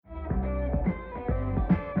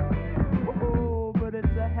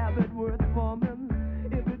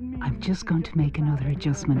just going to make another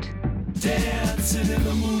adjustment. Dancing in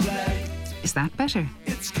the moonlight. Is that better?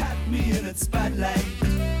 It's caught me in its spotlight.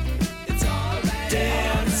 It's alright.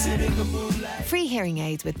 Dancing in the moonlight. Free hearing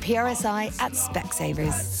aids with PRSI at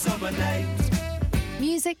Specsavers. Summer night.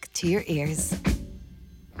 Music to your ears.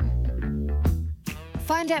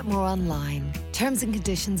 Find out more online. Terms and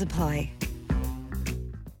conditions apply.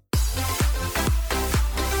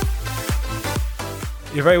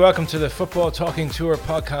 You're very welcome to the Football Talking Tour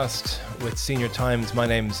podcast with Senior Times. My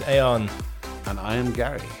name's Aon. And I am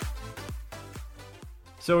Gary.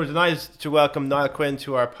 So we're delighted to welcome Niall Quinn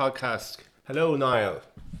to our podcast. Hello, Niall.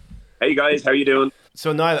 Hey guys, how are you doing?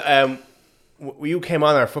 So Niall, you came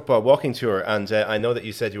on our football walking tour, and I know that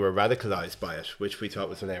you said you were radicalised by it, which we thought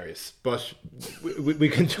was hilarious. But we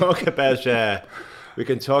can talk about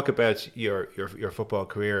your football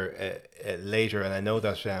career later, and I know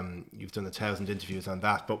that you've done 1,000 interviews on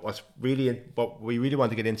that. But what we really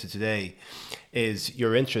want to get into today is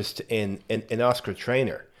your interest in Oscar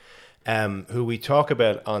Traynor, who we talk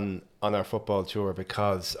about on our football tour,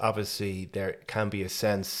 because obviously there can be a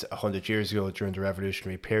sense 100 years ago during the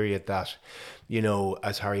revolutionary period that, you know,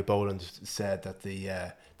 as Harry Boland said, that the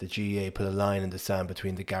GAA put a line in the sand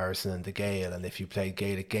between the garrison and the Gael, and if you played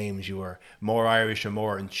Gaelic games you were more Irish or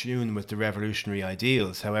more in tune with the revolutionary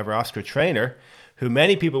ideals. However, Oscar Traynor, who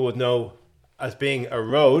many people would know as being a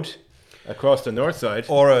road across the north side,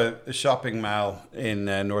 or a shopping mall in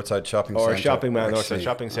Northside Shopping Centre, or a shopping mall, Northside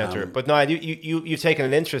Shopping Centre. But no, you've taken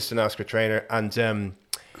an interest in Oscar Traynor, and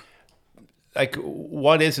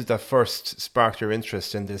what is it that first sparked your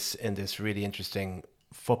interest in this really interesting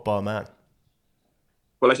football man?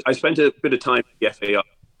 Well, I spent a bit of time at the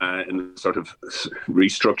FAI in the sort of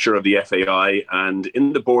restructure of the FAI, and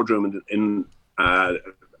in the boardroom in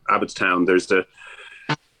Abbottstown, there's a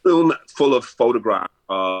room full of photographs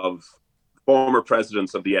of former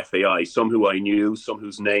presidents of the FAI, some who I knew, some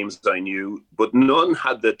whose names I knew, but none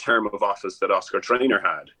had the term of office that Oscar Traynor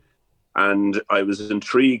had. And I was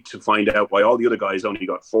intrigued to find out why all the other guys only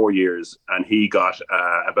got 4 years and he got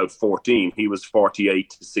about 14. He was 48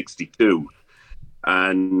 to 62.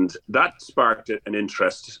 And that sparked an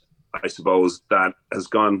interest, I suppose, that has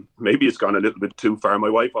gone, maybe it's gone a little bit too far. My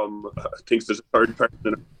wife thinks there's a third person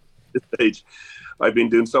at this stage. I've been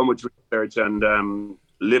doing so much research and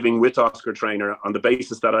living with Oscar Traynor on the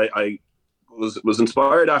basis that I was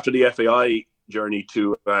inspired after the FAI journey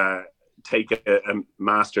to take a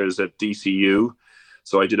master's at DCU.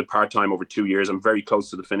 So I did a part-time over 2 years. I'm very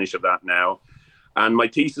close to the finish of that now. And my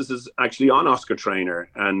thesis is actually on Oscar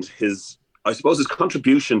Traynor and his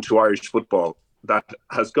contribution to Irish football that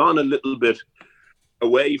has gone a little bit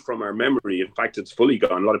away from our memory. In fact, it's fully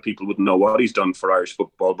gone. A lot of people wouldn't know what he's done for Irish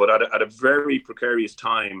football, but at a very precarious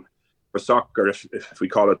time for soccer, if we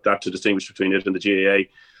call it that, to distinguish between it and the GAA,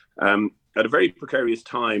 at a very precarious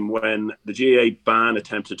time when the GAA ban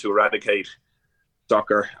attempted to eradicate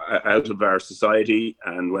soccer out of our society,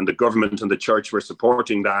 and when the government and the church were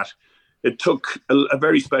supporting that, it took a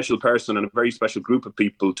very special person and a very special group of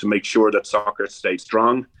people to make sure that soccer stayed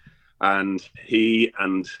strong. And he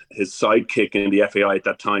and his sidekick in the FAI at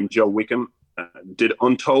that time, Joe Wickham, did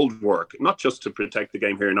untold work, not just to protect the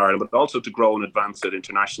game here in Ireland, but also to grow and advance it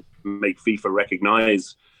internationally, make FIFA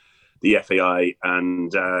recognise the FAI.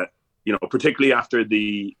 And, particularly after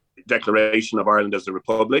the declaration of Ireland as a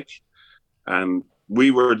republic,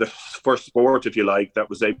 we were the first sport, if you like, that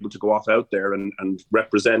was able to go off out there and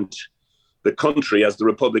represent the country as the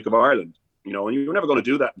Republic of Ireland, and you were never going to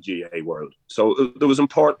do that in GAA world. So there was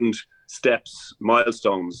important steps,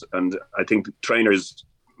 milestones, and I think Traynor's,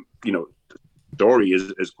 story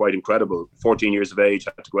is quite incredible. 14 years of age,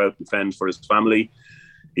 had to go out and fend for his family.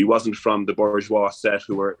 He wasn't from the bourgeois set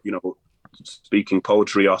who were, speaking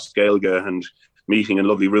poetry off Scailga and meeting in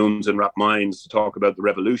lovely rooms and Rathmines to talk about the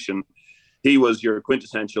revolution. He was your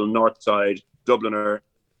quintessential Northside Dubliner.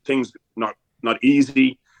 Things not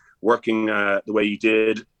easy, working the way he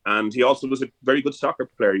did. And he also was a very good soccer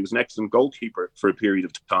player. He was an excellent goalkeeper for a period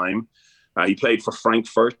of time. He played for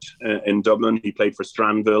Frankfurt in Dublin. He played for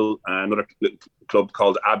Stranville, another club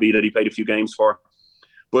called Abbey that he played a few games for.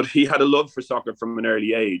 But he had a love for soccer from an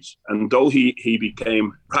early age. And though he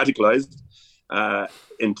became radicalised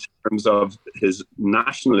in terms of his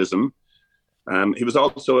nationalism, he was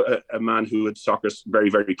also a man who had soccer very,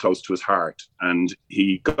 very close to his heart. And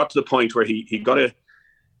he got to the point where he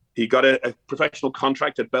got a professional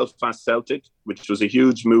contract at Belfast Celtic, which was a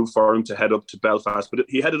huge move for him to head up to Belfast. But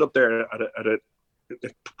he headed up there at a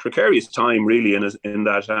precarious time, really, in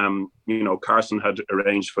that Carson had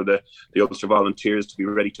arranged for the Ulster Volunteers to be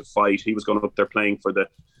ready to fight. He was going up there playing for the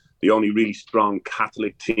the only really strong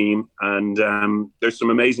Catholic team. And there's some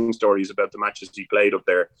amazing stories about the matches he played up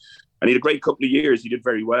there. And he had a great couple of years. He did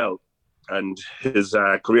very well. And his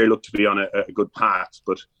career looked to be on a good path.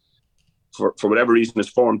 But for whatever reason, his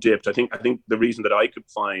form dipped. I think the reason that I could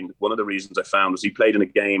find, one of the reasons I found, was he played in a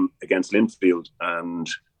game against Linfield. And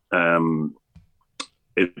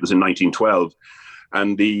it was in 1912.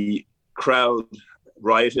 And the crowd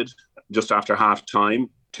rioted just after half time.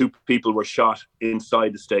 2 people were shot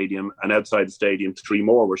inside the stadium, and outside the stadium 3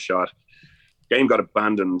 more were shot. Game got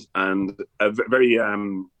abandoned, and a very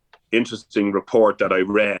interesting report that I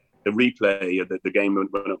read, the replay of the game when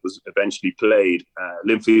it was eventually played,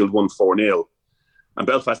 Linfield won 4-0, and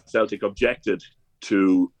Belfast Celtic objected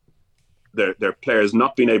to their players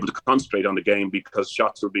not being able to concentrate on the game because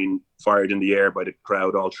shots were being fired in the air by the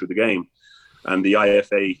crowd all through the game. And the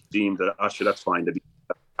IFA deemed that, actually, that's fine. The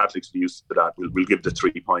Catholics be used to that. We'll give the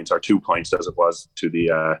 3 points, or 2 points as it was, to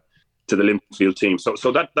the Linfield team.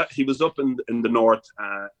 So that he was up in the north.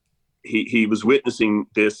 He was witnessing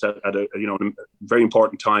this at a very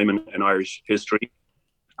important time in Irish history.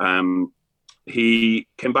 He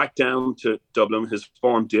came back down to Dublin. His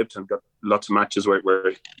form dipped and got lots of matches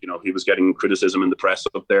where he was getting criticism in the press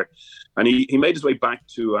up there, and he made his way back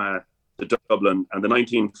to Dublin. And the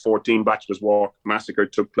 1914 Bachelor's Walk massacre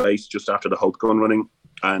took place just after the Hope gun running.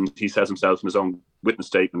 And he says himself in his own witness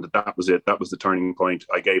statement that was it. That was the turning point.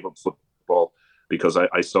 I gave up football because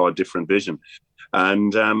I saw a different vision.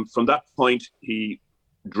 And from that point, he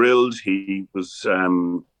drilled. He was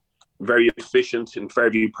very efficient in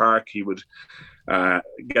Fairview Park. He would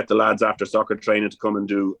get the lads after soccer training to come and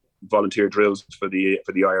do volunteer drills for the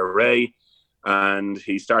IRA. And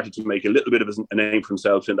he started to make a little bit of a name for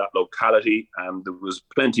himself in that locality. There was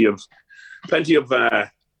plenty of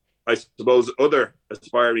I suppose, other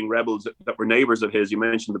aspiring rebels that were neighbours of his. You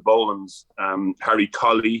mentioned the Bolans, Harry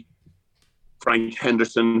Colley, Frank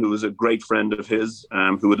Henderson, who was a great friend of his,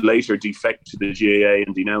 who would later defect to the GAA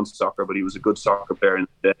and denounce soccer, but he was a good soccer player in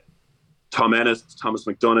the day. Tom Ennis, Thomas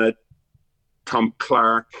McDonough, Tom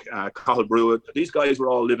Clark, Cathal Brewitt. These guys were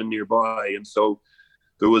all living nearby. And so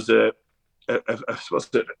there was a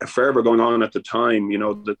fervour going on at the time.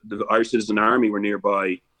 The Irish Citizen Army were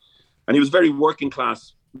nearby. And he was very working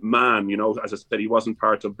class man. As I said, he wasn't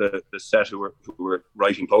part of the set who were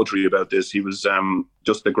writing poetry about this. He was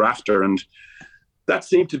just a grafter, and that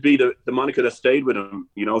seemed to be the moniker that stayed with him.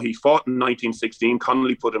 He fought in 1916.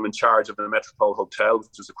 Connolly put him in charge of the Metropole Hotel,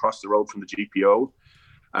 which was across the road from the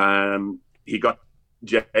GPO. He got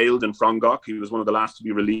jailed in Frongok. He was one of the last to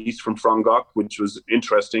be released from Frongok, which was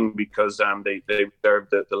interesting because they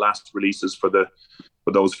served the last releases for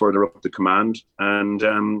those further up the command. And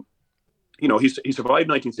he survived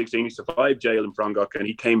 1916, he survived jail in Frongok, and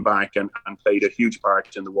he came back and played a huge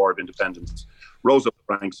part in the War of Independence, rose up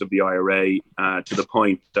the ranks of the IRA to the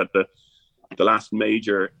point that the last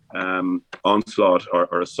major onslaught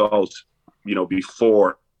or assault,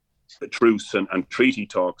 before the truce and treaty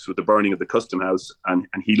talks with the burning of the Custom House, and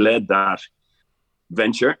he led that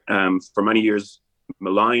venture, for many years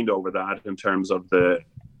maligned over that in terms of the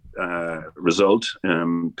result.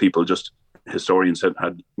 Historians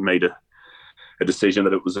had made a decision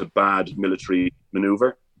that it was a bad military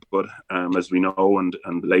maneuver, but as we know,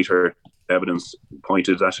 and later evidence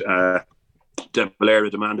pointed that De Valera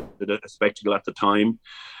demanded a spectacle at the time.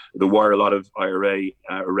 There were a lot of IRA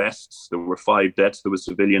arrests. There were 5 deaths. There was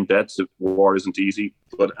civilian deaths. War isn't easy,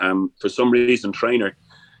 but for some reason, Traynor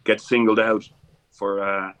gets singled out for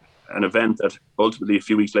an event that ultimately, a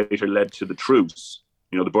few weeks later, led to the truce.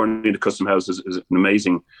 The burning of the Custom House is an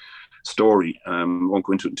amazing story. I won't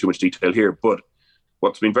go into it in too much detail here, but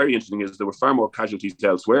what's been very interesting is there were far more casualties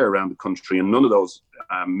elsewhere around the country, and none of those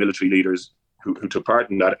military leaders who took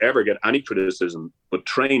part in that ever get any criticism. But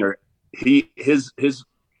Traynor, his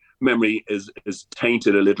memory is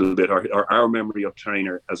tainted a little bit, or our memory of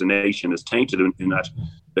Traynor as a nation is tainted in that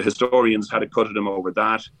the historians had a cut at him over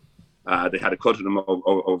that. They had a cut at him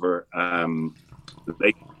over the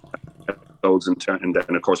late episodes, and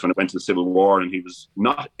then, of course, when it went to the Civil War, and he was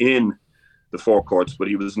not in the forecourts, but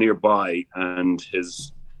he was nearby, and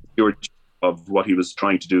his stewardship of what he was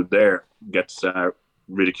trying to do there gets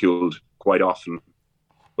ridiculed quite often.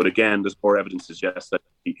 But again, there's more evidence to suggest that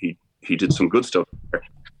he did some good stuff there.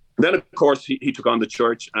 And then, of course, he took on the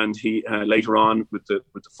church, and he later on with the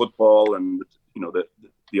football and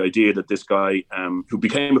the idea that this guy who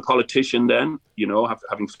became a politician then,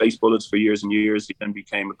 having faced bullets for years and years, he then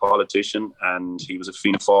became a politician, and he was a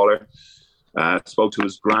Fianna Fáiler. Spoke to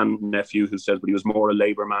his grandnephew, who said, but he was more a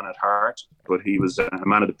Labour man at heart, but he was a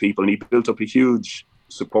man of the people, and he built up a huge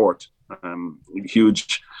support,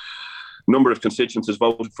 huge number of constituencies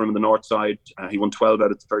voted for him in the North Side. He won 12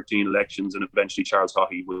 out of 13 elections, and eventually Charles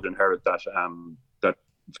Haughey would inherit that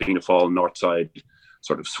Fianna Fáil North Side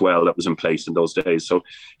sort of swell that was in place in those days. So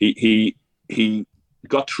he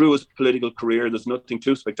got through his political career. There's nothing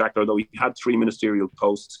too spectacular, though. He had 3 ministerial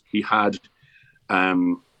posts. He had a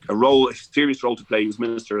serious role to play. He was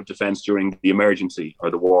Minister of Defence during the emergency, or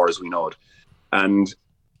the war as we know it. And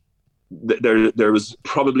there was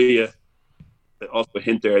probably also a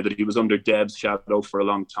hint there that he was under Deb's shadow for a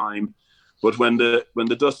long time. But when the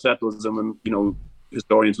dust settles, and when, you know,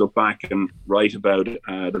 historians look back and write about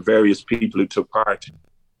the various people who took part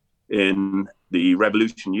in the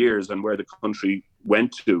revolution years and where the country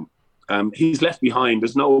went to, he's left behind.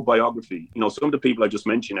 There's no biography. You know, some of the people I just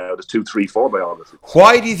mentioned now, there's 2, 3, 4 biographies.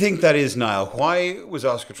 Why do you think that is, Niall? Why was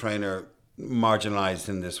Oscar Traynor marginalised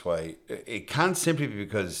in this way? It can't simply be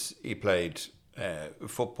because he played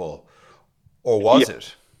football, or was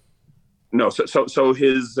it? No. So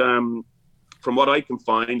his, from what I can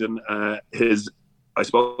find, and I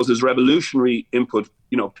suppose his revolutionary input.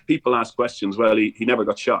 You know, people ask questions. Well, he never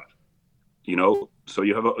got shot. You know, so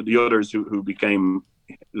you have the others who became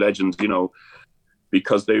legends, you know,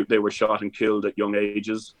 because they were shot and killed at young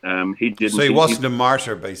ages. He didn't. So he wasn't a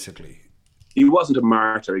martyr, basically. He wasn't a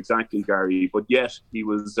martyr, exactly, Gary. But yet he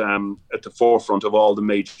was at the forefront of all the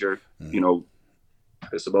major, you know,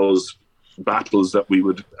 I suppose, battles that we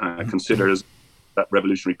would consider as that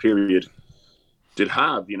revolutionary period did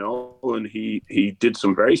have, you know. And he did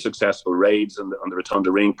some very successful raids on the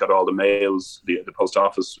Rotunda Rink, got all the mails, the post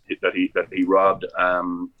office that he robbed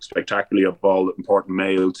spectacularly of all the important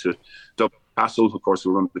mail to Dublin Castle, of course,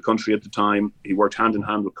 who run the country at the time. He worked hand in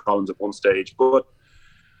hand with Collins at one stage. But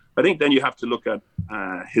I think then you have to look at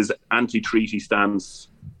his anti-treaty stance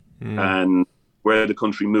and where the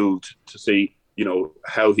country moved to see, you know,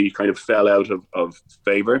 how he kind of fell out of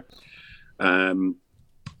favour.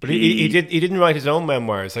 But he didn't write his own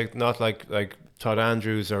memoirs, not like Todd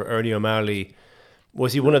Andrews or Ernie O'Malley.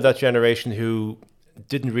 Was he one of that generation who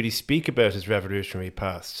didn't really speak about his revolutionary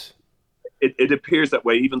past? It appears that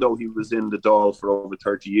way, even though he was in the Dáil for over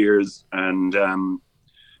 30 years and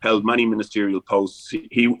held many ministerial posts.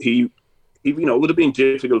 He you know, it would have been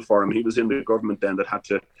difficult for him. He was in the government then that had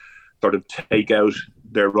to sort of take out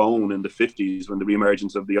their own in the 50s when the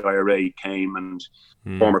reemergence of the IRA came, and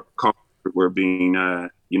former were being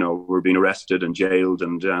arrested and jailed,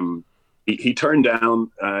 and he turned down.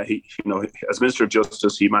 He, you know, as Minister of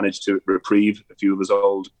Justice, he managed to reprieve a few of his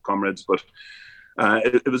old comrades, but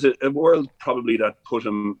it was a world probably that put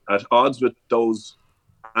him at odds with those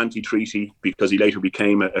anti-treaty, because he later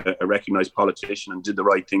became a recognised politician and did the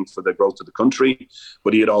right thing for the growth of the country.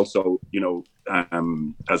 But he had also, you know,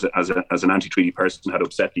 as an anti-treaty person, had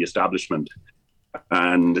upset the establishment.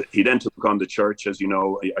 And he then took on the church, as you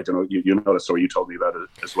know. I don't know, you know the story, you told me about it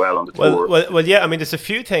as well on the tour. Well, yeah, I mean, there's a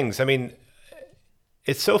few things. I mean,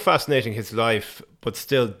 it's so fascinating, his life, but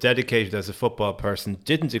still dedicated as a football person,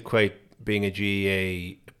 didn't equate being a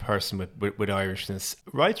GAA person with Irishness.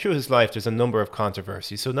 Right through his life, there's a number of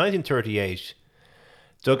controversies. So 1938,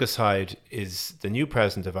 Douglas Hyde is the new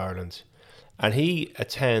president of Ireland, and he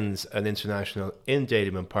attends an international in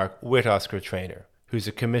Dalymount Park with Oscar Traynor, who's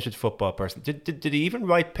a committed football person. Did he even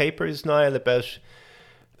write papers, Niall, about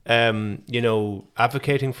you know,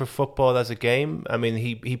 advocating for football as a game? I mean,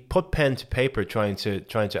 he put pen to paper trying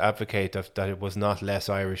to advocate that it was not less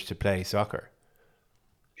Irish to play soccer.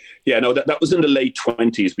 Yeah, no, that was in the late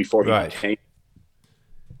 20s before he Right. came.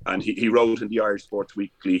 And he wrote in the Irish Sports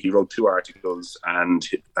Weekly, he wrote 2 articles, and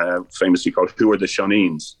famously called "Who Are the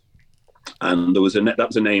Shawneens?" And there was that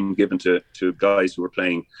was a name given to guys who were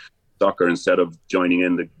playing soccer instead of joining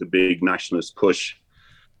in the big nationalist push,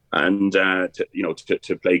 and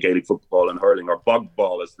to play Gaelic football and hurling, or bog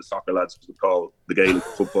ball as the soccer lads would call the Gaelic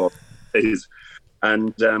football days.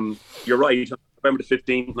 And you're right, November the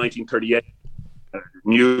 15th, 1938,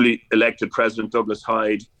 newly elected President Douglas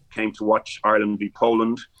Hyde came to watch Ireland v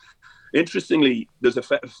Poland. Interestingly, there's a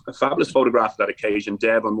fabulous photograph of that occasion,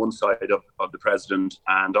 Deb on one side of the president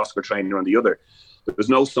and Oscar Traynor on the other. There was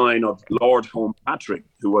no sign of Lord Homepatrick,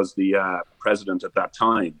 who was the president at that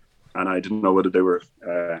time. And I didn't know whether they were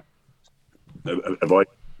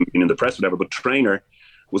avoiding being in the press or whatever, but Traynor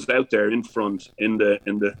was out there in front in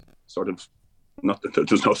the sort of, not that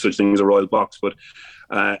there's no such thing as a royal box, but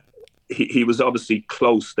he was obviously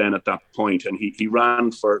close then at that point, and he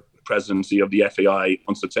ran for presidency of the FAI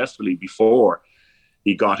unsuccessfully before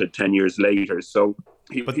he got it 10 years later. So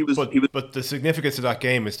But the significance of that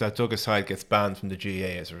game is that Douglas Hyde gets banned from the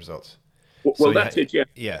GAA as a result. Well, that's it, yeah.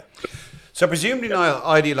 Yeah. So presumably, Niall,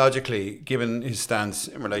 ideologically, given his stance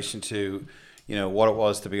in relation to, what it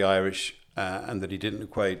was to be Irish, and that he didn't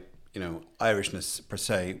equate, Irishness per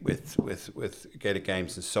se with Gaelic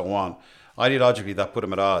games and so on. Ideologically, that put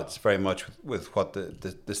him at odds very much with what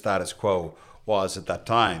the status quo was at that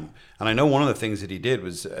time. And I know one of the things that he did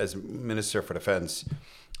was, as Minister for Defence,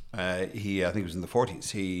 I think it was in the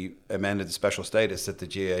 40s, he amended the special status that the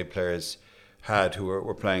GAA players had who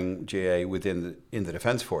were playing GAA in the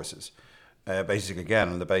Defence Forces. Basically, again,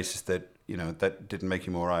 on the basis that, that didn't make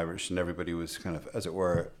you more Irish and everybody was kind of, as it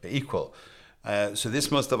were, equal. So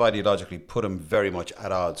this must have ideologically put him very much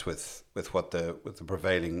at odds with what the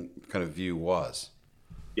prevailing kind of view was.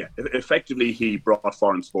 Yeah, effectively, he brought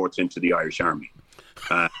foreign sports into the Irish Army.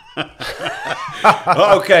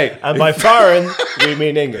 Okay. And by foreign, we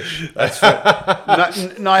mean English. That's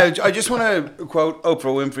right. Niall, I just want to quote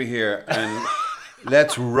Oprah Winfrey here, and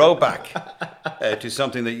let's roll back to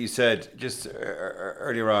something that you said just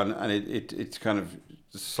earlier on, and it's kind of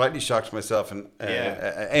slightly shocked myself and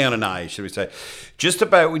Aon and I, should we say, just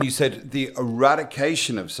about when you said the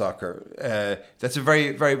eradication of soccer. That's a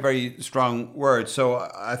very, very, very strong word. So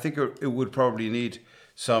I think it would probably need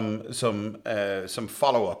some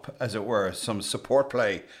follow up, as it were, some support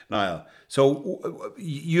play, Niall. So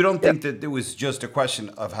you don't think that it was just a question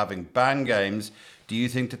of having banned games? Do you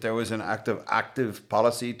think that there was an active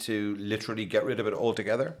policy to literally get rid of it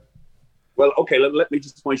altogether? Well, okay, let me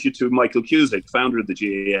just point you to Michael Cusick, founder of the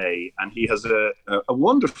GAA, and he has a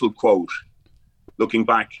wonderful quote. Looking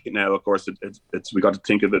back now, of course, it's we got to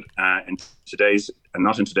think of it in today's, and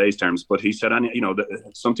not in today's terms, but he said,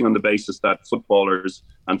 something on the basis that footballers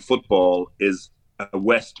and football is a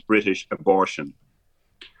West British abortion.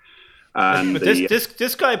 And but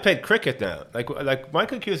this guy played cricket now. Like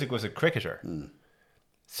Michael Cusick was a cricketer.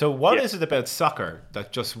 So what is it about soccer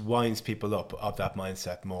that just winds people up of that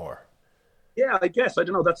mindset more? Yeah, I guess, I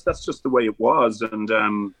don't know. That's just the way it was. And,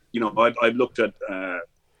 I've looked at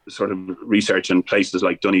sort of research in places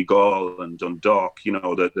like Donegal and Dundalk,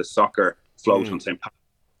 the soccer float on St. Patrick's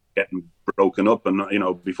getting broken up. And,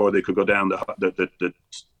 before they could go down the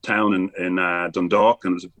town in Dundalk,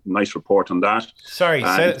 and there was a nice report on that. Sorry,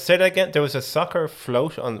 say that again. There was a soccer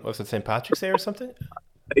float on, was it St. Patrick's Day or something?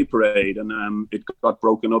 A parade, and it got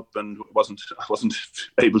broken up, and I wasn't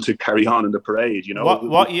able to carry on in the parade.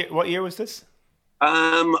 What year was this?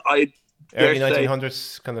 I early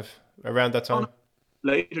 1900s, kind of around that time.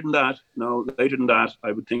 Later than that.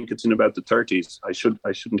 I would think it's in about the 30s. I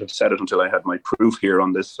shouldn't have said it until I had my proof here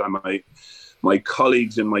on this. My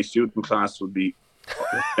colleagues in my student class would be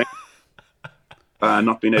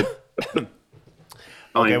not being able.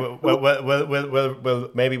 Okay,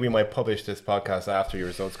 well, maybe we might publish this podcast after your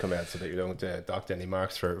results come out so that you don't dock any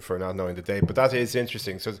marks for not knowing the date. But that is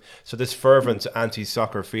interesting. So this fervent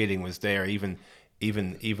anti-soccer feeling was there, even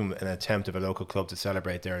an attempt of a local club to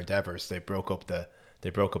celebrate their endeavours. They broke up the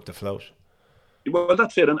float. Well,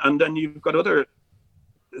 that's it, and then you've got other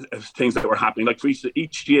things that were happening. Like for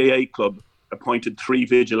each GAA club appointed 3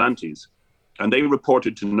 vigilantes, and they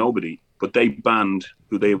reported to nobody, but they banned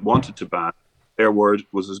who they wanted to ban. Their word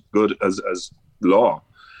was as good as law.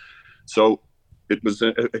 So it was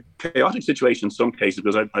a chaotic situation in some cases,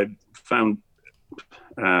 because I found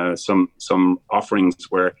some offerings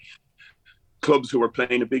where clubs who were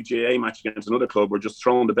playing a big GAA match against another club were just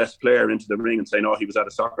throwing the best player into the ring and saying, "Oh, he was at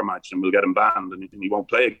a soccer match and we'll get him banned and he won't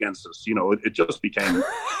play against us." It just became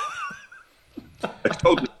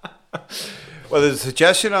totally. Well, there's a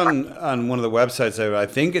suggestion on one of the websites there. I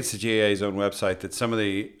think it's the GAA's own website that some of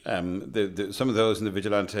some of those in the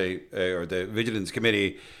vigilante or the vigilance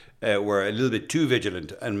committee were a little bit too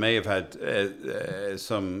vigilant and may have had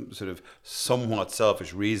some sort of somewhat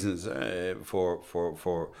selfish reasons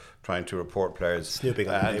for trying to report players snooping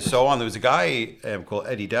on and so on. There was a guy called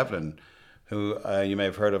Eddie Devlin, who you may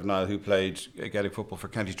have heard of, Niall, who played Gaelic football for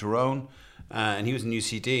County Tyrone, and he was in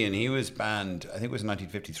UCD, and he was banned. I think it was in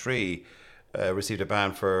 1953. Received a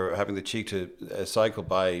ban for having the cheek to cycle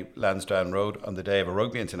by Lansdowne Road on the day of a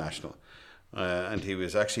rugby international, and he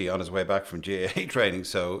was actually on his way back from GAA training.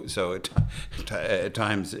 So at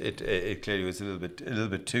times it clearly was a little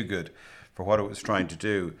bit too good for what it was trying to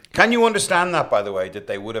do. Can you understand that, by the way, that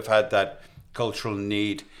they would have had that cultural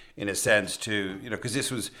need, in a sense, to because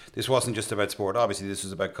this wasn't just about sport. Obviously, this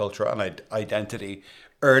was about culture and identity,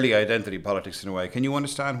 early identity politics in a way. Can you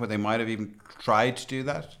understand where they might have even tried to do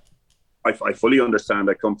that? I fully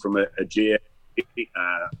understand. I come from a GAA,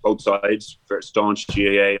 both sides, for staunch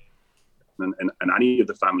GAA, and any of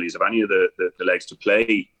the families of any of the legs to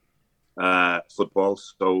play football.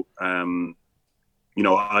 So,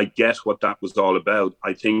 I get what that was all about.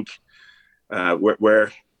 I think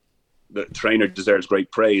where the trainer deserves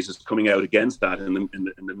great praise is coming out against that in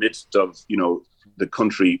the midst of the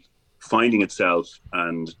country finding itself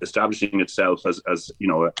and establishing itself as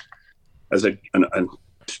an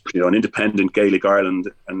independent Gaelic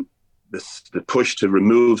Ireland, and the push to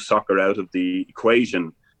remove soccer out of the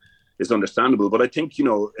equation is understandable. But I think,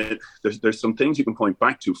 there's some things you can point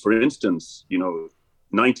back to. For instance,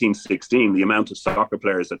 1916, the amount of soccer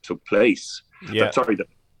players that took place,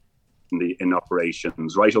 in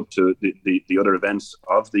operations, right up to the other events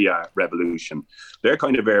of the revolution, they're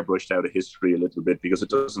kind of airbrushed out of history a little bit because it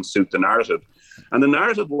doesn't suit the narrative. And the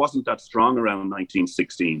narrative wasn't that strong around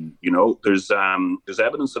 1916. There's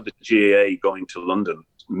evidence of the GAA going to London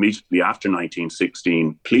immediately after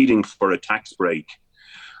 1916, pleading for a tax break,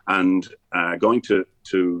 and going to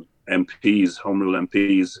MPs, Home Rule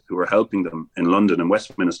MPs, who were helping them in London and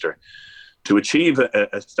Westminster to achieve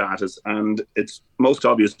a status. And it's most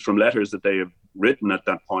obvious from letters that they have written at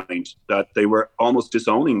that point that they were almost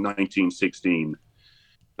disowning 1916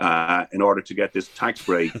 in order to get this tax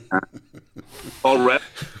break. already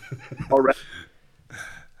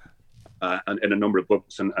and in a number of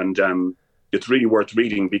books. And it's really worth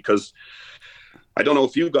reading, because I don't know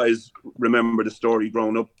if you guys remember the story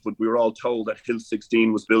growing up, but we were all told that Hill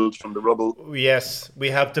 16 was built from the rubble. Yes, we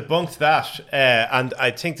have debunked that. And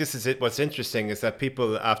I think this is it. What's interesting is that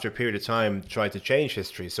people, after a period of time, tried to change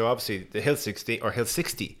history. So obviously the Hill 60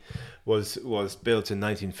 was built in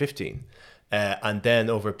 1915. And then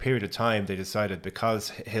over a period of time, they decided, because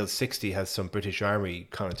Hill 60 has some British Army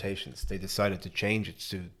connotations, they decided to change it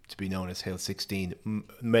to be known as Hill 16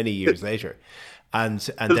 many years later. And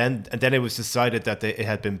then it was decided that it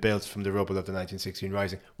had been built from the rubble of the 1916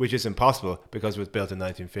 Rising, which is impossible because it was built in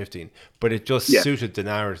 1915. But it just suited the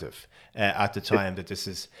narrative at the time that this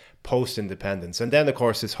is post-independence. And then, of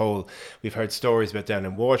course, we've heard stories about down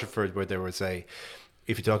in Waterford where there was if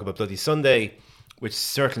you talk about Bloody Sunday, which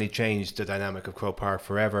certainly changed the dynamic of Croke Park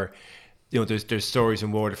forever. There's stories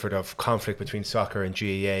in Waterford of conflict between soccer and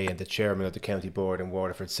GAA, and the chairman of the county board in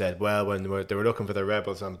Waterford said, well, when they were looking for the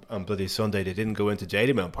rebels on Bloody Sunday, they didn't go into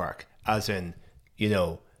Dalymount Park, as in,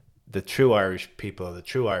 the true Irish people, the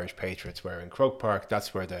true Irish patriots were in Croke Park.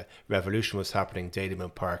 That's where the revolution was happening.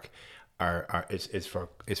 Dalymount Park is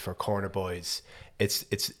for corner boys.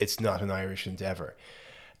 It's not an Irish endeavour.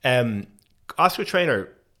 Oscar Traynor,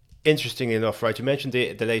 interestingly enough, right? You mentioned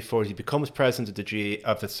the late 40s. He becomes president of He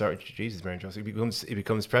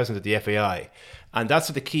becomes president of the FAI, and that's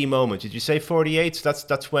at the key moment. Did you say 48? So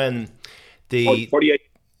that's when the 48.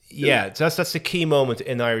 Yeah, so that's the key moment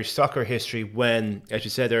in Irish soccer history when, as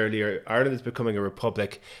you said earlier, Ireland is becoming a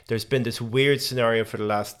republic. There's been this weird scenario for the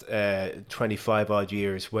last 25 odd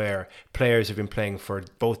years where players have been playing for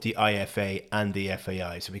both the IFA and the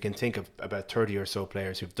FAI. So we can think of about 30 or so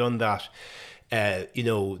players who've done that. The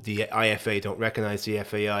IFA don't recognise the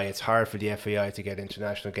FAI. It's hard for the FAI to get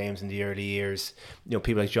international games in the early years.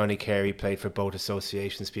 People like Johnny Carey played for both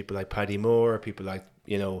associations. People like Paddy Moore, people like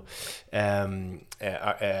your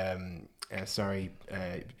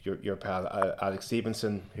pal Alex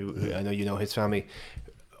Stevenson, who I know you know his family,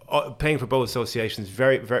 playing for both associations.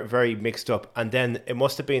 Very, very, very mixed up. And then it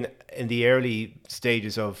must have been in the early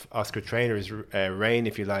stages of Oscar Traynor's reign,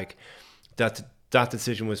 if you like, that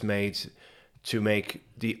decision was made to make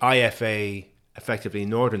the IFA effectively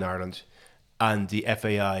Northern Ireland and the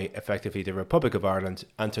FAI effectively the Republic of Ireland,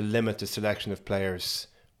 and to limit the selection of players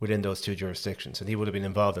within those two jurisdictions. And he would have been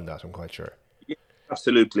involved in that, I'm quite sure. Yeah,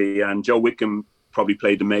 absolutely. And Joe Wickham probably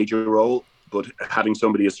played the major role, but having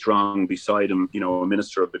somebody as strong beside him, a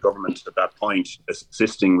minister of the government at that point,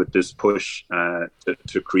 assisting with this push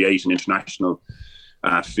to create an international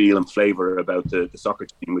feel and flavour about the soccer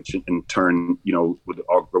team, which in turn, would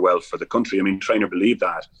augur well for the country. I mean, Traynor believed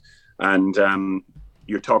that. And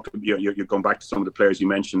you're going back to some of the players you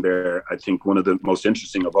mentioned there. I think one of the most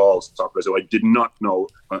interesting of all soccer, who I did not know,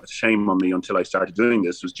 shame on me until I started doing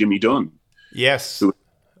this, was Jimmy Dunne. Yes,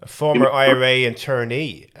 a former IRA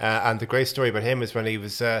internee. And the great story about him is when he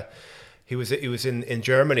was in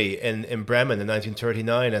Germany in Bremen in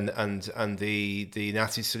 1939, and the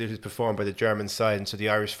Nazi salute is performed by the German side, and so the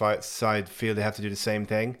Irish side feel they have to do the same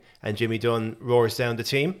thing. And Jimmy Dunne roars down the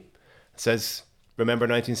team, says, "Remember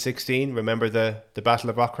 1916? Remember the Battle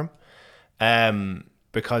of Aughrim?"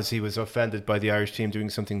 Because he was offended by the Irish team doing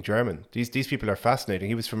something German. These people are fascinating.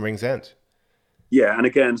 He was from Ringsend. Yeah, and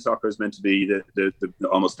again, soccer is meant to be the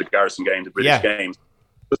almost the garrison game, the British game.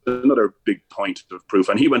 Another big point of proof.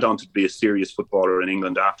 And he went on to be a serious footballer in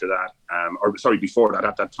England after that, before that,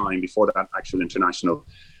 at that time, before that actual international.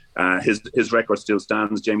 His record still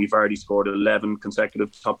stands. Jamie Vardy scored 11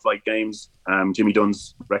 consecutive top flight games. Jimmy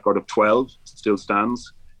Dunne's record of 12 still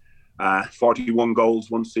stands. 41 goals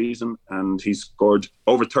one season, and he's scored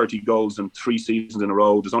over 30 goals in 3 seasons in a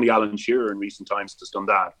row. There's only Alan Shearer in recent times that's done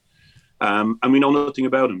that. And we know nothing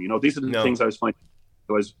about him. These are the things I was finding.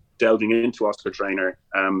 I was delving into Oscar Traynor.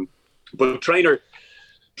 But Traynor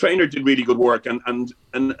did really good work, and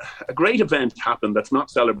a great event happened that's not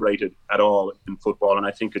celebrated at all in football, and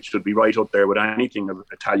I think it should be right up there with anything of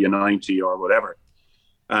Italia 90 or whatever.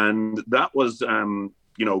 And that was,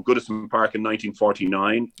 Goodison Park in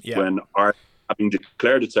 1949, when Ireland, having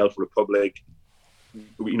declared itself a republic,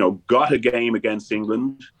 got a game against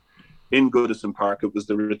England in Goodison Park. It was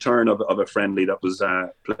the return of a friendly that was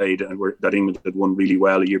played, and that England had won really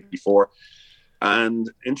well a year before. And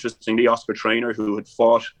interestingly, Oscar Traynor, who had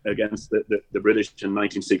fought against the British in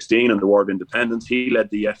 1916 and the War of Independence, he led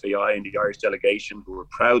the FAI and the Irish delegation, who were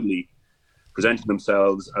proudly presenting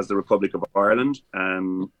themselves as the Republic of Ireland.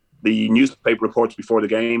 The newspaper reports before the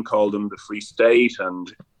game called them the Free State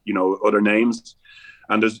and, other names.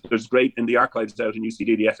 And there's great, in the archives out in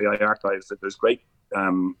UCD, the FAI archives, that there's great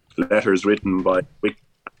letters written by Wick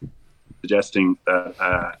suggesting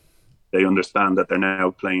that they understand that they're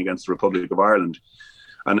now playing against the Republic of Ireland.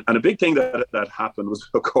 And a big thing that happened was,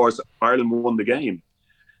 of course, Ireland won the game.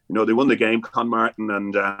 They won the game. Con Martin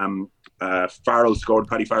and Paddy Farrell scored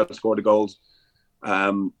the goals.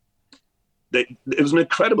 It was an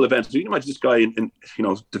incredible event. So you can imagine this guy in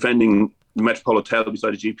defending the Metropole Hotel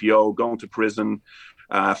beside a GPO, going to prison,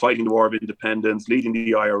 fighting the War of Independence, leading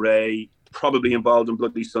the IRA, probably involved in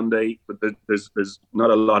Bloody Sunday, but there's not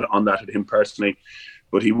a lot on that of him personally,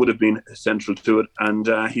 but he would have been central to it.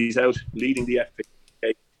 And he's out leading the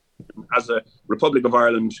FA as a Republic of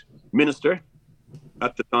Ireland minister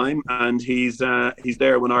at the time, and he's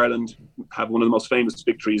there when Ireland have one of the most famous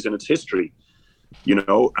victories in its history,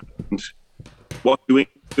 and what do we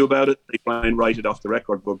do about it? They try and write it off the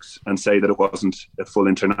record books and say that it wasn't a full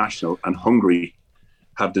international. And Hungary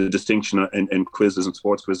have the distinction in quizzes and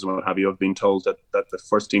sports quizzes and what have you, of being told that the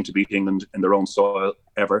first team to beat England in their own soil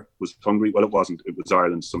ever was Hungary. Well, it wasn't. It was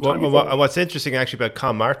Ireland sometime before. And what's interesting actually about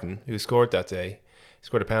Con Martin, who scored that day,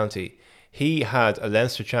 scored a penalty, he had a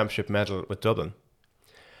Leinster Championship medal with Dublin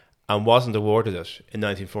and wasn't awarded it in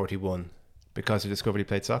 1941 because he discovered he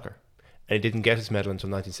played soccer. And he didn't get his medal until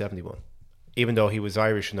 1971. Even though he was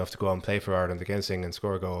Irish enough to go and play for Ireland against England and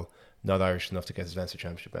score a goal, not Irish enough to get his Leinster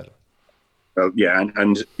Championship medal. Well, yeah,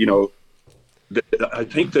 and I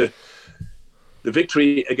think the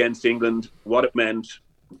victory against England, what it meant,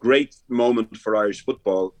 great moment for Irish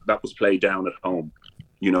football, that was played down at home.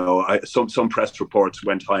 Some press reports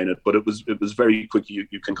went high in it, but it was very quick.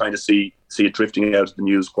 You can kind of see it drifting out of the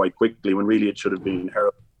news quite quickly when really it should have been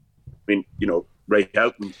heralded. I mean, Ray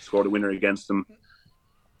Houghton scored a winner against them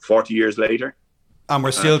 40 years later, and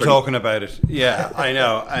we're still talking about it. Yeah, I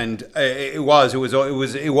know. And it was.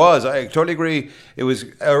 I totally agree. It was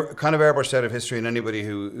a kind of airbrushed out of history, and anybody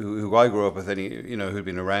who I grew up with, who'd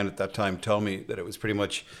been around at that time, told me that it was pretty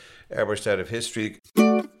much airbrushed out of history.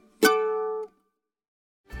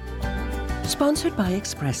 Sponsored by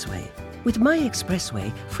Expressway. With My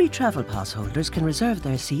Expressway, free travel pass holders can reserve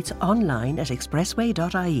their seats online at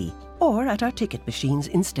expressway.ie or at our ticket machines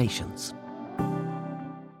in stations.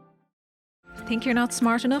 Think you're not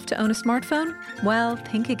smart enough to own a smartphone? Well,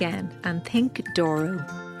 think again and think Doro.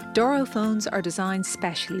 Doro phones are designed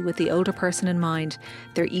specially with the older person in mind.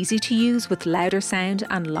 They're easy to use with louder sound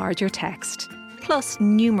and larger text. Plus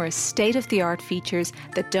numerous state-of-the-art features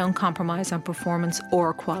that don't compromise on performance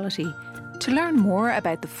or quality. To learn more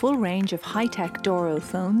about the full range of high-tech Doro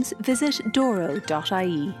phones, visit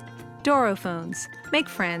doro.ie. Doro phones. Make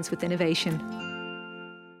friends with innovation.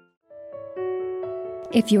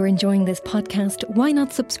 If you're enjoying this podcast, why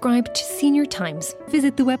not subscribe to Senior Times?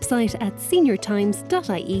 Visit the website at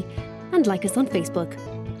seniortimes.ie and like us on Facebook.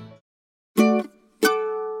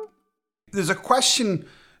 There's a question,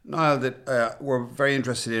 Niall, that we're very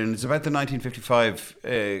interested in. It's about the 1955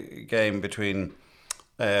 game between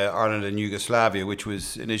Ireland and Yugoslavia, which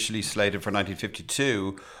was initially slated for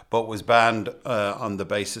 1952, but was banned on the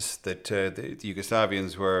basis that the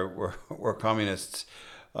Yugoslavians were communists.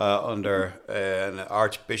 Under an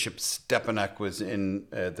Archbishop Stepanek was in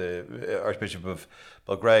the Archbishop of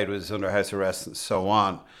Belgrade was under house arrest and so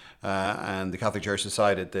on, and the Catholic Church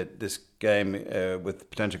decided that this game with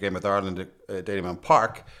potential game with Ireland at Dalymount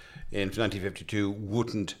Park in 1952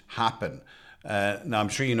 wouldn't happen. Now I'm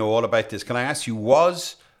sure you know all about this. Can I ask you,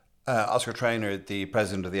 was Oscar Traynor the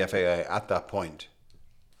president of the FAI at that point?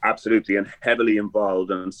 Absolutely, and heavily involved,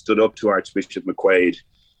 and stood up to Archbishop McQuaid.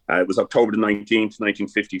 It was October the 19th,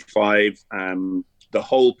 1955. The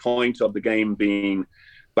whole point of the game being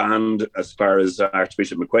banned as far as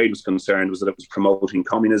Archbishop McQuaid was concerned was that it was promoting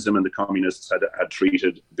communism, and the communists had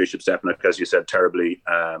treated Bishop Stepinac, as you said, terribly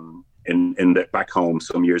back home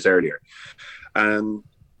some years earlier.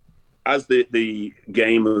 As the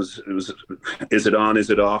game was, is it on, is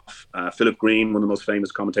it off? Philip Green, one of the most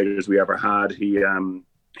famous commentators we ever had,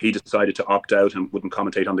 he decided to opt out and wouldn't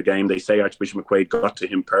commentate on the game. They say Archbishop McQuaid got to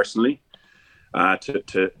him personally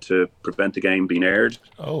to prevent the game being aired.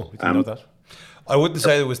 Oh, we didn't know that. I wouldn't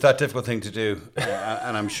say it was that difficult thing to do,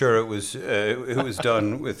 and I'm sure it was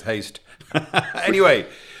done with haste. Anyway,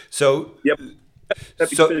 so yep.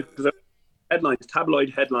 Headlines, tabloid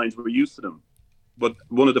headlines, we're used to them. But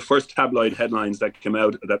one of the first tabloid headlines that came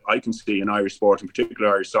out that I can see in Irish sport, in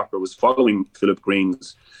particular Irish soccer, was following Philip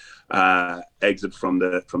Green's exit from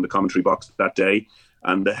the commentary box that day,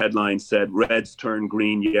 and the headline said "Reds turn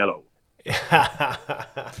green, yellow."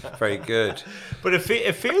 Very good. But it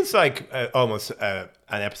feels like almost an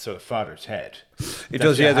episode of Father's Head. It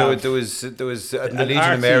does, yeah. There was the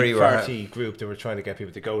Legion of Mary party group that were trying to get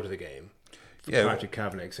people to go to the game. Patrick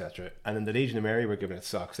Kavanagh, etc. And then the Legion of Mary were giving it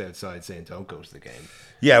socks outside saying don't go to the game.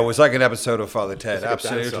 Yeah, it was like an episode of Father Ted, like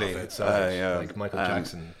absolutely. Like Michael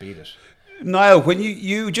Jackson beat it. Niall, when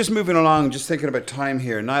you just moving along, just thinking about time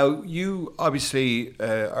here, Niall, you obviously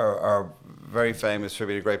are very famous for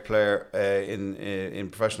being a great player in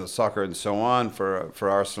professional soccer and so on for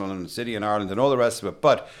Arsenal and City and Ireland and all the rest of it.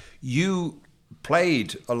 But you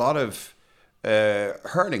played a lot of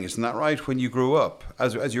hurling, isn't that right, when you grew up,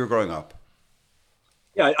 as you were growing up?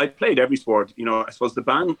 Yeah, I played every sport. You know, I suppose the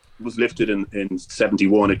ban was lifted in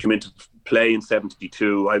 71. It came into play in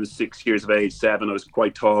 72. I was 6 years of age, 7. I was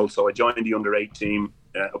quite tall, so I joined the under-8 team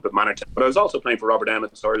up at Manortown. But I was also playing for Robert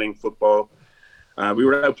Emmet, hurling, football. We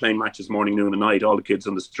were out playing matches morning, noon and night, all the kids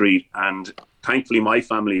on the street. And thankfully, my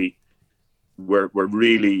family were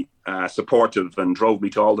really supportive and drove me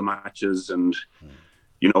to all the matches and,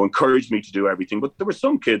 you know, encouraged me to do everything. But there were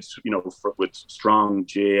some kids, you know, with strong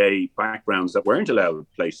GAA backgrounds that weren't allowed to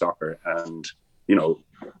play soccer. And, you know,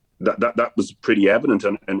 that was pretty evident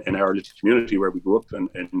in our little community where we grew up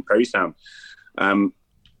in Perrystown.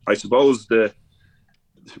 I suppose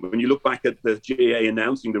when you look back at the GAA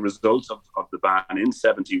announcing the results of the ban in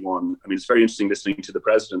 71, I mean, it's very interesting listening to the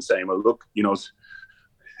president saying, well, look, you know,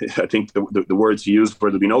 I think the words he used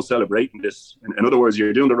were, there'll be no celebrating this. In other words,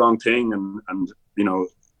 you're doing the wrong thing and you know,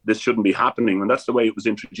 this shouldn't be happening. And that's the way it was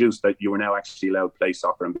introduced, that you were now actually allowed to play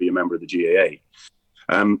soccer and be a member of the GAA.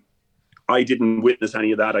 I didn't witness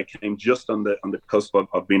any of that. I came just on the cusp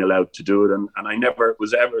of being allowed to do it. And I never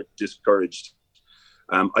was ever discouraged.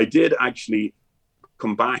 I did actually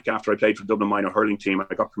come back after I played for the Dublin minor hurling team.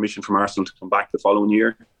 I got permission from Arsenal to come back the following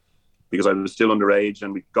year because I was still underage,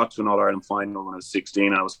 and we got to an All-Ireland final when I was 16,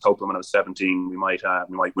 and I was hoping when I was 17 we might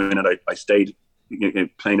win it. I stayed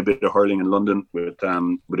playing a bit of hurling in London with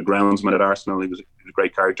a groundsman at Arsenal. He was a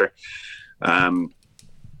great character.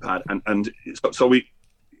 So we,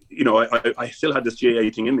 you know, I still had this GAA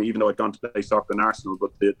thing in me, even though I'd gone to play soccer in Arsenal.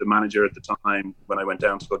 But the manager at the time, when I went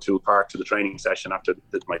down to go to Park to the training session after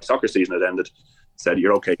my soccer season had ended, said,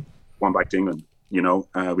 "You're okay, go on back to England. You know,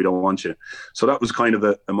 we don't want you." So that was kind of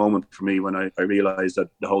a moment for me when I realised that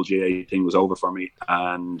the whole GAA thing was over for me,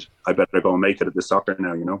 and I better go and make it at the soccer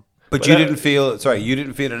now, you know. But you didn't feel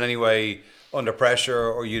in any way under pressure,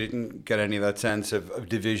 or you didn't get any of that sense of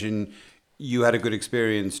division. You had a good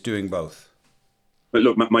experience doing both. But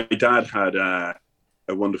look, my dad had a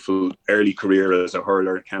wonderful early career as a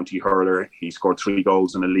hurler, a county hurler. He scored 3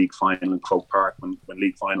 goals in a league final in Croke Park when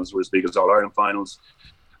league finals were as big as All-Ireland finals.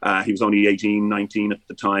 He was only 18, 19 at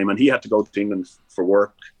the time, and he had to go to England for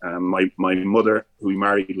work. My mother, who he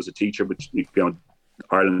married, was a teacher, but you know,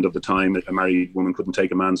 Ireland of the time, a married woman couldn't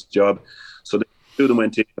take a man's job. So the two of them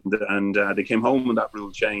went in and they came home and that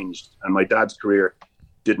rule changed. And my dad's career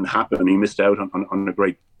didn't happen. He missed out on a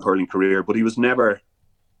great hurling career, but he was never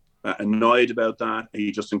annoyed about that.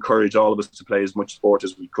 He just encouraged all of us to play as much sport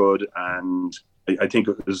as we could. And I think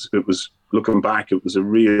it was looking back, it was a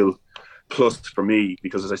real plus for me,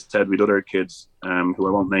 because as I said, with other kids who I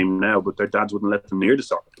won't name now, but their dads wouldn't let them near the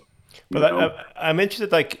soccer club. But I'm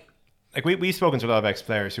interested, like we've spoken to a lot of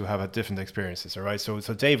ex-players who have had different experiences, all right? So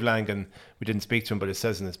Dave Langan, we didn't speak to him, but it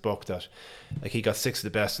says in his book that like he got 6 of the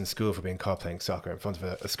best in school for being caught playing soccer in front of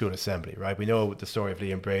a school assembly, right? We know the story of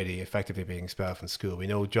Liam Brady effectively being expelled from school. We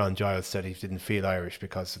know John Giles said he didn't feel Irish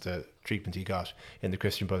because of the treatment he got in the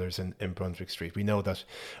Christian Brothers in Brunswick Street. We know that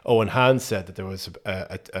Owen Hans said that there was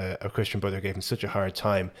a Christian brother gave him such a hard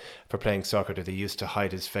time for playing soccer that he used to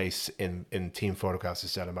hide his face in team photographs of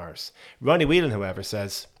Stella Maris. Ronnie Whelan, however,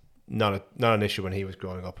 says not an issue when he was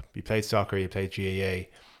growing up. He played soccer, he played GAA,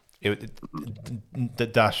 that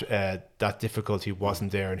difficulty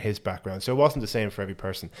wasn't there in his background, so it wasn't the same for every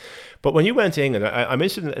person. But when you went to England, I'm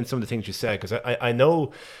interested in some of the things you said, because I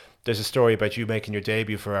know there's a story about you making your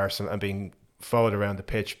debut for Arsenal and being followed around the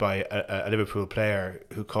pitch by a Liverpool player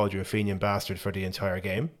who called you a Fenian bastard for the entire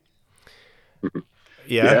game.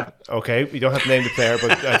 Yeah. Okay. We don't have to name the player,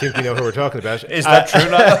 but I think we know who we're talking about. Is that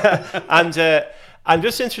true now? And I'm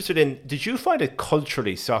just interested in, did you find it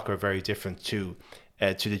culturally, soccer, very different to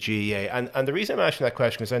the GEA? And the reason I'm asking that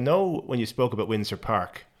question is I know when you spoke about Windsor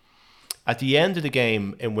Park, at the end of the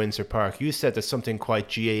game in Windsor Park, you said that something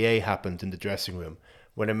quite GAA happened in the dressing room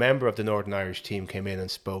when a member of the Northern Irish team came in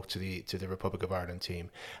and spoke to the Republic of Ireland team.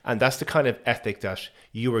 And that's the kind of ethic that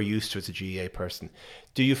you were used to as a GAA person.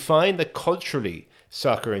 Do you find that culturally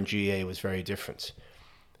soccer and GAA was very different?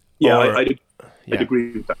 Yeah, I'd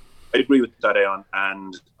agree with that. I agree with that, Aon.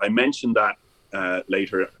 And I mentioned that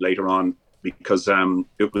later on because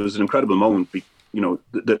it was an incredible moment.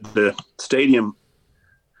 The stadium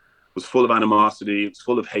was full of animosity. It was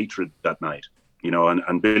full of hatred that night,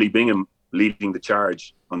 and Billy Bingham leading the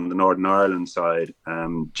charge on the Northern Ireland side,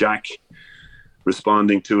 Jack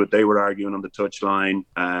responding to it. They were arguing on the touchline.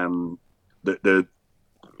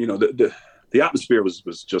 The atmosphere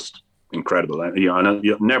was just incredible. And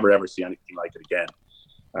you'll never ever see anything like it again.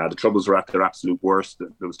 The Troubles were at their absolute worst. There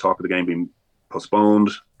was talk of the game being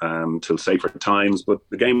postponed till safer times, but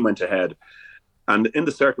the game went ahead. And in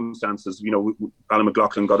the circumstances, Alan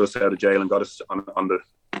McLaughlin got us out of jail and got us on the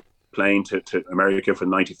plane to America for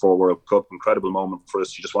the 94 World Cup. Incredible moment for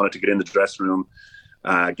us. You just wanted to get in the dressing room,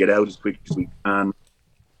 get out as quick as we can.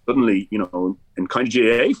 Suddenly, in kind of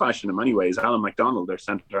GAA fashion in many ways, Alan MacDonald, their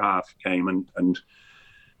centre half, came and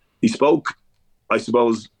he spoke, I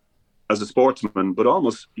suppose, as a sportsman, but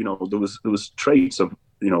almost, there was traits of,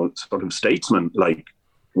 sort of statesman-like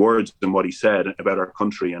words in what he said about our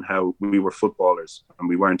country and how we were footballers and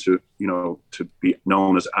we weren't to be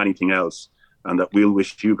known as anything else, and that we'll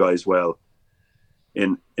wish you guys well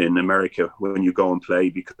in America when you go and play,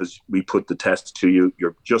 because we put the test to you.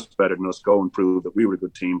 You're just better than us. Go and prove that we were a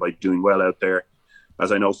good team by doing well out there,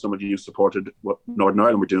 as I know some of you supported what Northern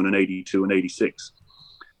Ireland were doing in 82 and 86.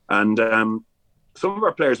 And some of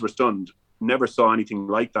our players were stunned, never saw anything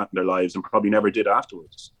like that in their lives, and probably never did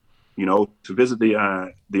afterwards. To visit the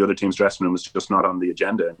other team's dressing room was just not on the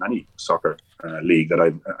agenda in any soccer league that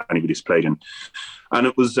anybody's played in. And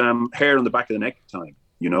it was hair on the back of the neck time,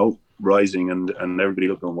 rising, and everybody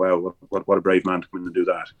looking, wow, what a brave man to come in and do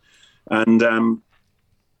that. And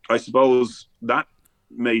I suppose that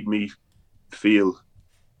made me feel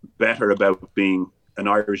better about being an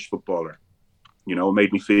Irish footballer.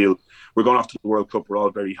 Made me feel we're going off to the World Cup, we're all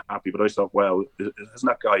very happy, but I thought, well, hasn't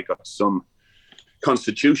that guy got some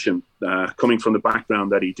constitution coming from the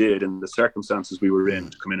background that he did and the circumstances we were in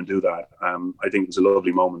to come in and do that? I think it was a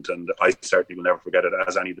lovely moment, and I certainly will never forget it,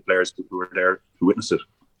 as any of the players who were there who witnessed it.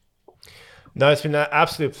 No, it's been an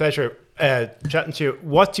absolute pleasure chatting to you.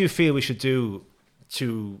 What do you feel we should do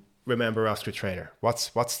to remember Oscar Traynor?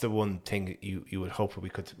 What's the one thing you would hope we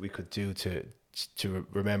could do to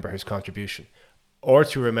remember his contribution, or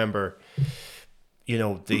to remember,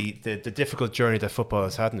 the difficult journey that football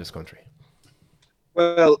has had in this country?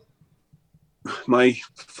 Well, my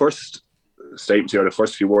first statement here, the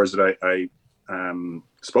first few words that I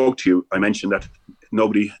spoke to you, I mentioned that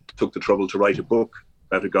nobody took the trouble to write a book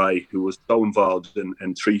about a guy who was so involved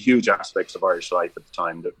in three huge aspects of Irish life at the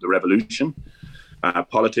time: the revolution,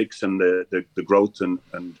 politics, and the growth and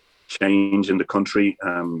change in the country,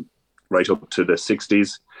 right up to the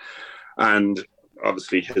 60s, and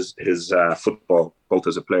obviously his football, both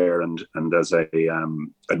as a player and as a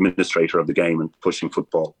administrator of the game and pushing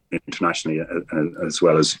football internationally as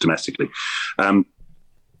well as domestically.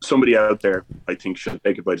 Somebody out there, I think, should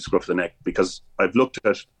take it by the scruff of the neck, because I've looked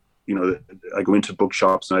at, I go into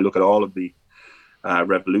bookshops and I look at all of the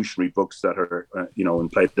revolutionary books that are, in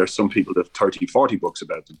play. There's some people that have 30, 40 books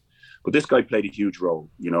about them, but this guy played a huge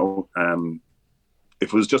role. If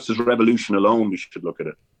it was just his revolution alone, we should look at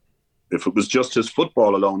it. If it was just his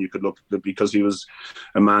football alone, you could look at it, because he was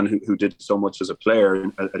a man who did so much as a player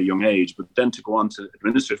at a young age. But then to go on to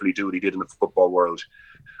administratively do what he did in the football world,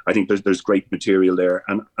 I think there's great material there.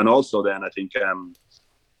 And also then I think,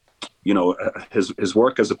 his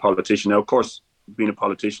work as a politician. Now, of course, being a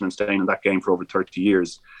politician and staying in that game for over 30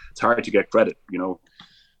 years, it's hard to get credit, I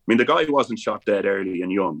mean, the guy wasn't shot dead early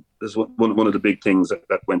and young. This is one of the big things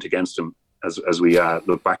that went against him as we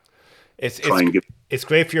look back. It's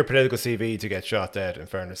great for your political CV to get shot dead. In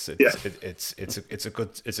fairness, it's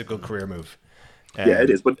a good career move. Yeah, it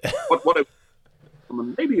is. But what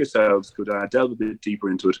maybe yourselves could delve a bit deeper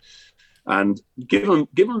into it. and give him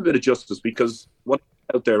a bit of justice, because what's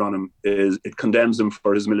out there on him is it condemns him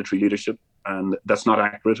for his military leadership, and that's not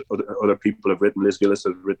accurate. Other people have written. Liz Gillis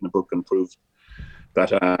has written a book and proved that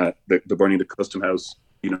the burning of the Custom House,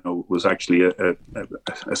 was actually a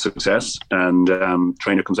success, and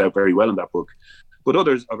Traynor comes out very well in that book. But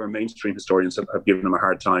others of our mainstream historians have given him a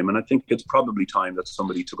hard time, and I think it's probably time that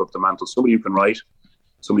somebody took up the mantle, somebody who can write,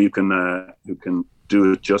 somebody who can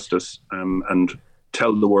do it justice, and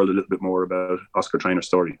tell the world a little bit more about Oscar Traynor's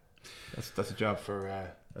story. That's a job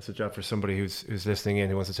for somebody who's listening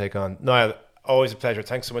in, who wants to take on. Niall, always a pleasure.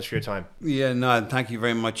 Thanks so much for your time. Yeah, Niall, thank you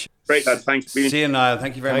very much. Great, lad. Thanks. See you, Niall.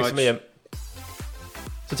 Thank you very much. Thanks a million.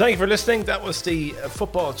 So thank you for listening. That was the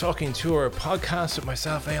Football Talking Tour podcast with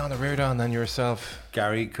myself, Aon Reardon, and yourself,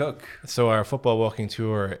 Gary Cook. So our football walking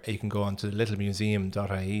tour, you can go on to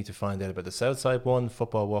littlemuseum.ie to find out about the south side one,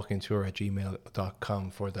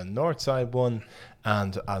 footballwalkingtour@gmail.com for the north side one,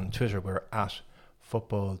 and on Twitter we're at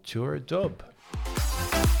Football Tour Dub.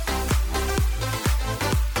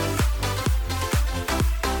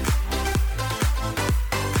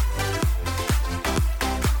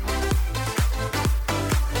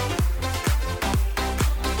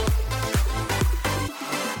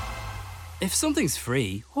 If something's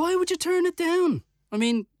free, why would you turn it down? I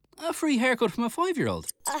mean, a free haircut from a 5-year-old.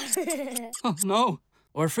 Oh, no.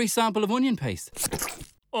 Or a free sample of onion paste.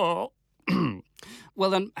 Oh. Well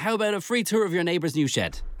then, how about a free tour of your neighbour's new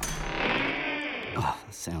shed? Oh,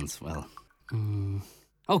 sounds, well...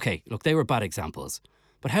 OK, look, they were bad examples.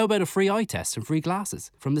 But how about a free eye test and free glasses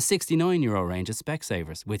from the €69 range at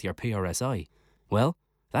Specsavers with your PRSI? Well,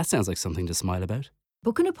 that sounds like something to smile about.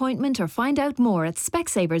 Book an appointment or find out more at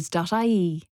specsavers.ie.